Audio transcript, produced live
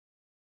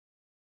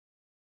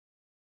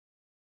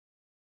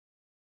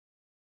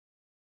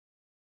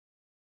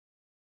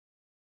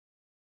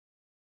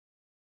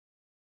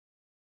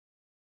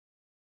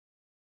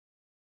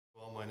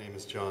My name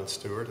is Judi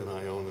Stuart, and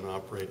I own and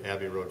operate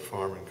Abbey Road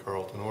Farm in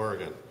Carlton,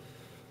 Oregon.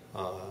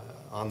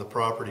 On the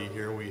property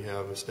here, we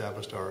have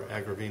established our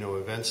Agrivino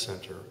Event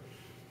Center.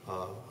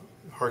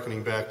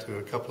 Harkening back to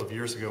a couple of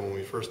years ago when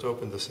we first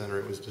opened the center,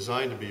 it was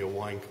designed to be a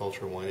wine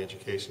culture, wine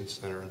education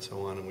center, and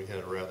so on, and we had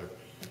a rather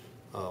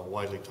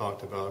widely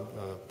talked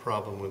about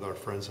problem with our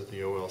friends at the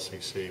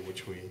OLCC,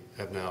 which we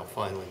have now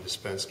finally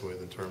dispensed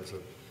with in terms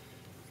of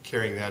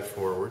carrying that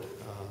forward.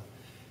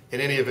 In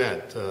any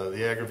event, the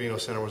Agrivino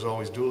Center was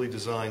always duly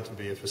designed to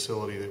be a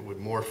facility that would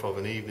morph of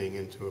an evening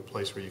into a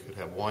place where you could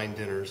have wine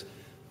dinners,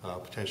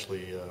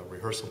 potentially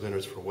rehearsal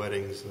dinners for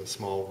weddings,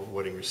 small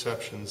wedding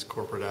receptions,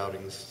 corporate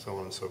outings, so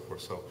on and so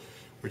forth. So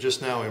we're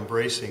just now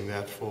embracing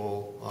that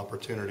full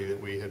opportunity that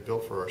we had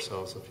built for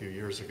ourselves a few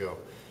years ago.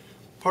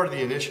 Part of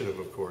the initiative,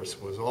 of course,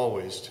 was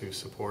always to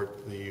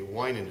support the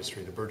wine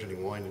industry, the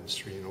burgeoning wine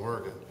industry in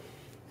Oregon.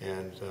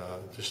 And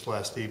just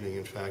last evening,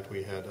 in fact,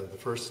 we had the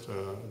first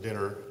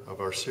dinner of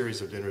our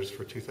series of dinners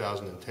for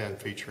 2010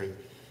 featuring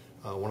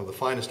one of the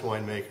finest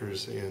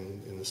winemakers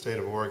in the state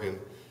of Oregon,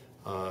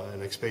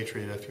 an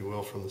expatriate, if you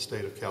will, from the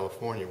state of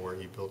California, where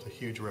he built a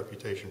huge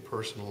reputation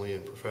personally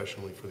and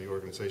professionally for the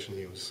organization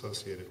he was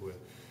associated with,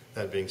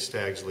 that being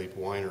Stag's Leap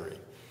Winery.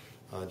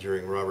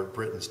 During Robert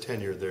Brittan's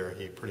tenure there,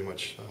 he pretty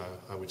much,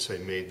 I would say,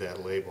 made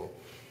that label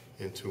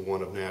into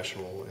one of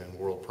national and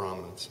world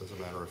prominence, as a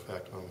matter of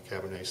fact, on the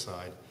Cabernet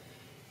side.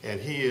 And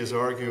he is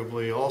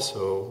arguably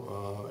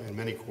also, in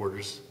many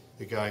quarters,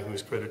 the guy who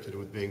is credited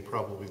with being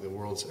probably the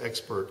world's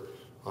expert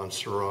on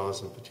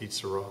Syrahs and Petit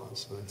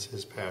Syrahs. That's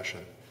his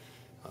passion.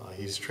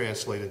 He's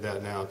translated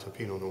that now to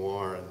Pinot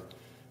Noir,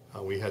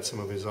 and we had some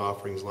of his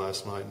offerings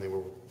last night, and they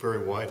were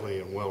very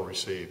widely and well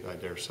received, I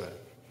dare say.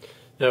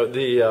 Now,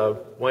 the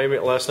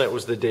last night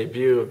was the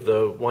debut of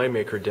the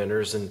winemaker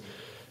dinners, and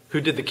who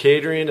did the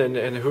catering,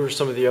 and who are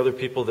some of the other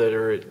people that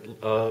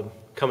are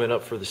coming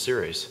up for the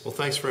series? Well,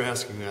 thanks for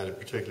asking that in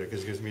particular,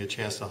 because it gives me a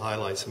chance to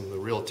highlight some of the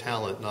real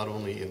talent, not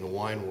only in the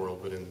wine world,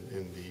 but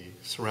in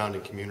the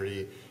surrounding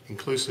community,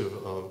 inclusive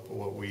of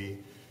what we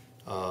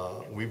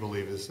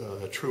believe is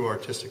a true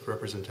artistic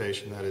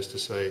representation. That is to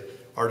say,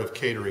 Art of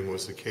Catering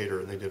was the caterer,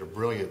 and they did a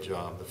brilliant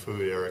job. The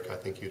food, Eric, I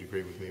think you'd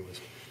agree with me,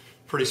 was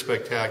pretty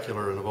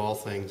spectacular, and of all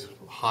things,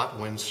 hot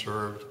when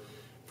served,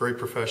 very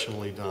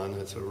professionally done.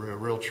 It's a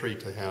real treat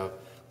to have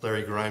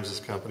Larry Grimes'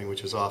 company,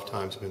 which has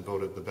oftentimes been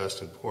voted the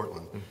best in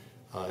Portland,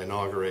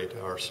 inaugurate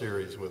our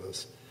series with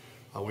us.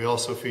 We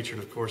also featured,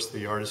 of course,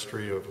 the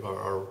artistry of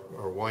our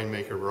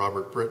winemaker,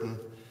 Robert Brittan.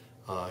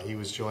 He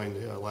was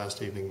joined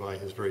last evening by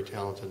his very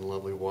talented and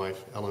lovely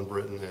wife, Ellen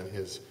Brittan, and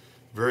his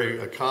very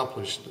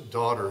accomplished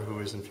daughter, who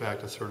is in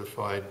fact a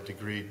certified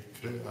degreed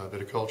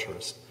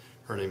viticulturist.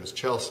 Her name is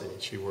Chelsea.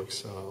 She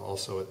works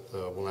also at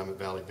the Napa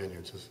Valley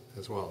Vineyards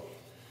as well.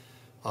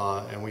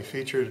 And we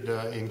featured,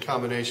 in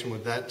combination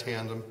with that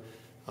tandem,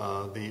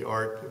 the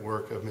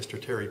artwork of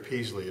Mr. Terry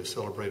Peasley, a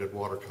celebrated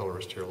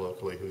watercolorist here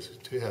locally,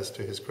 who has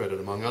to his credit,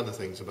 among other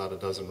things, about a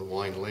dozen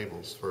wine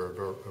labels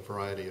for a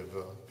variety of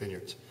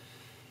vineyards.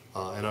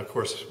 And of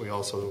course, we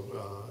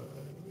also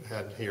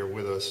had here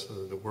with us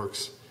the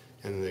works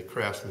and the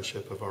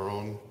craftsmanship of our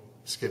own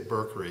Skip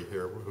Berkery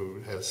here,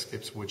 who has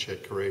Skip's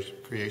Woodshed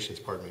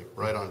Creations,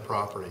 right on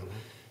property.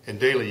 And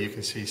daily you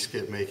can see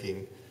Skip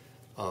making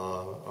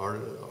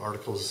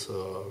articles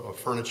of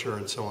furniture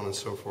and so on and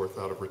so forth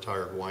out of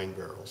retired wine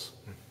barrels,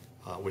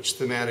 which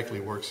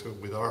thematically works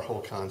with our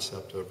whole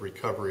concept of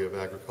recovery of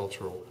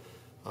agricultural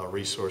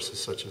resources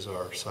such as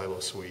our silo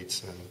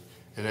suites.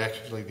 And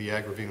actually the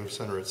Agrivino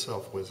Center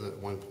itself was at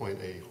one point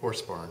a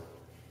horse barn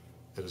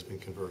that has been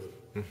converted.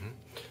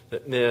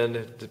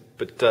 And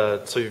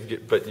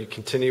but you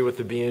continue with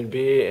the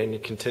B&B, and you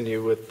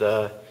continue with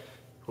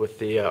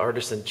the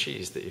artisan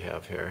cheese that you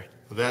have here.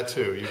 That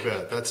too, you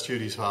bet. That's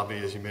Judy's hobby,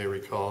 as you may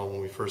recall. When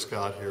we first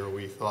got here,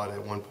 we thought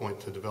at one point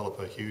to develop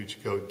a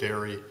huge goat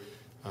dairy.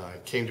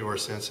 Came to our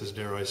senses,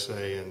 dare I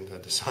say, and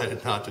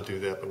decided not to do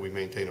that, but we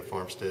maintain a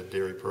farmstead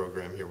dairy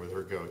program here with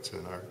her goats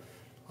and our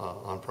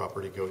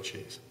on-property goat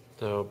cheese.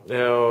 So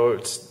now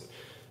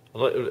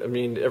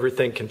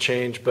everything can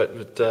change, but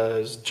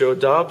is Joe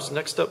Dobbs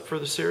next up for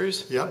the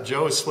series? Yeah,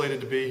 Joe is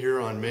slated to be here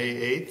on May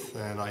 8th,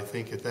 and I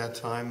think at that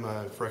time,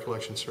 if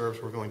recollection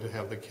serves, we're going to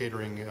have the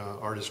catering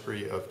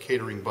artistry of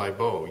Catering by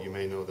Bo. You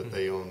may know that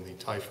they own the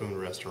Typhoon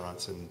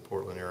restaurants in the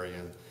Portland area,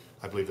 and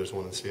I believe there's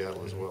one in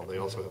Seattle as well. They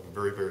also have a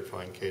very, very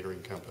fine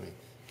catering company,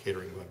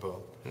 Catering by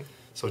Bo.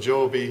 So Joe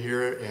will be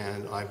here,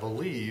 and I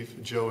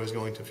believe Joe is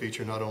going to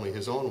feature not only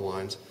his own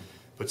wines,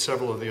 but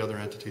several of the other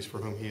entities for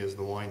whom he is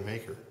the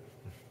winemaker.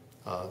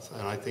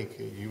 And I think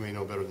you may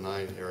know better than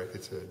I, Eric.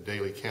 It's a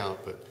daily count,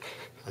 but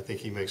I think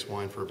he makes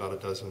wine for about a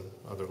dozen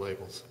other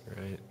labels.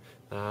 Right.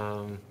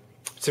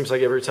 It seems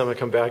like every time I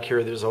come back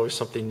here, there's always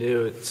something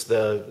new. Is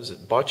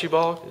it bocce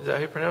ball? Is that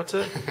how you pronounce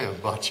it?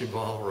 Bocce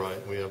ball,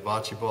 right. We have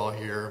bocce ball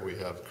here. We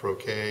have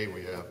croquet.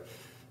 We have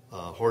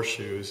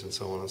horseshoes and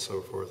so on and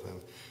so forth. And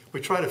we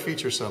try to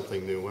feature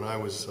something new. When I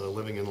was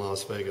living in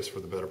Las Vegas for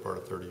the better part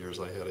of 30 years,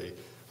 I had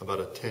about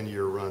a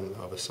 10-year run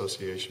of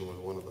association with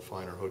one of the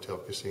finer hotel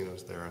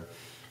casinos there. And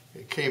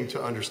came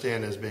to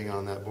understand as being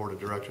on that board of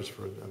directors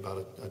for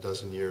about a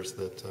dozen years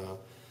that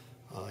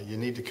you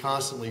need to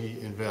constantly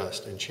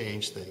invest and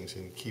change things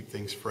and keep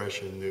things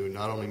fresh and new,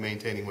 not only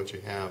maintaining what you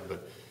have,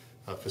 but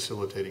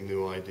facilitating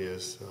new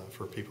ideas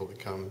for people to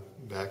come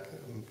back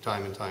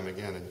time and time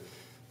again. And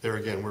there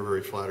again, we're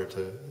very flattered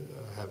to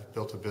have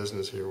built a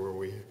business here where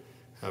we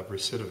have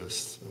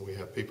recidivists, and we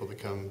have people that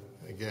come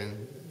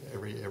again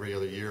every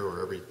other year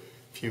or every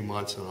few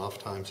months, and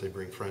oftentimes they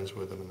bring friends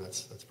with them, and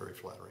that's very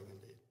flattering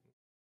indeed.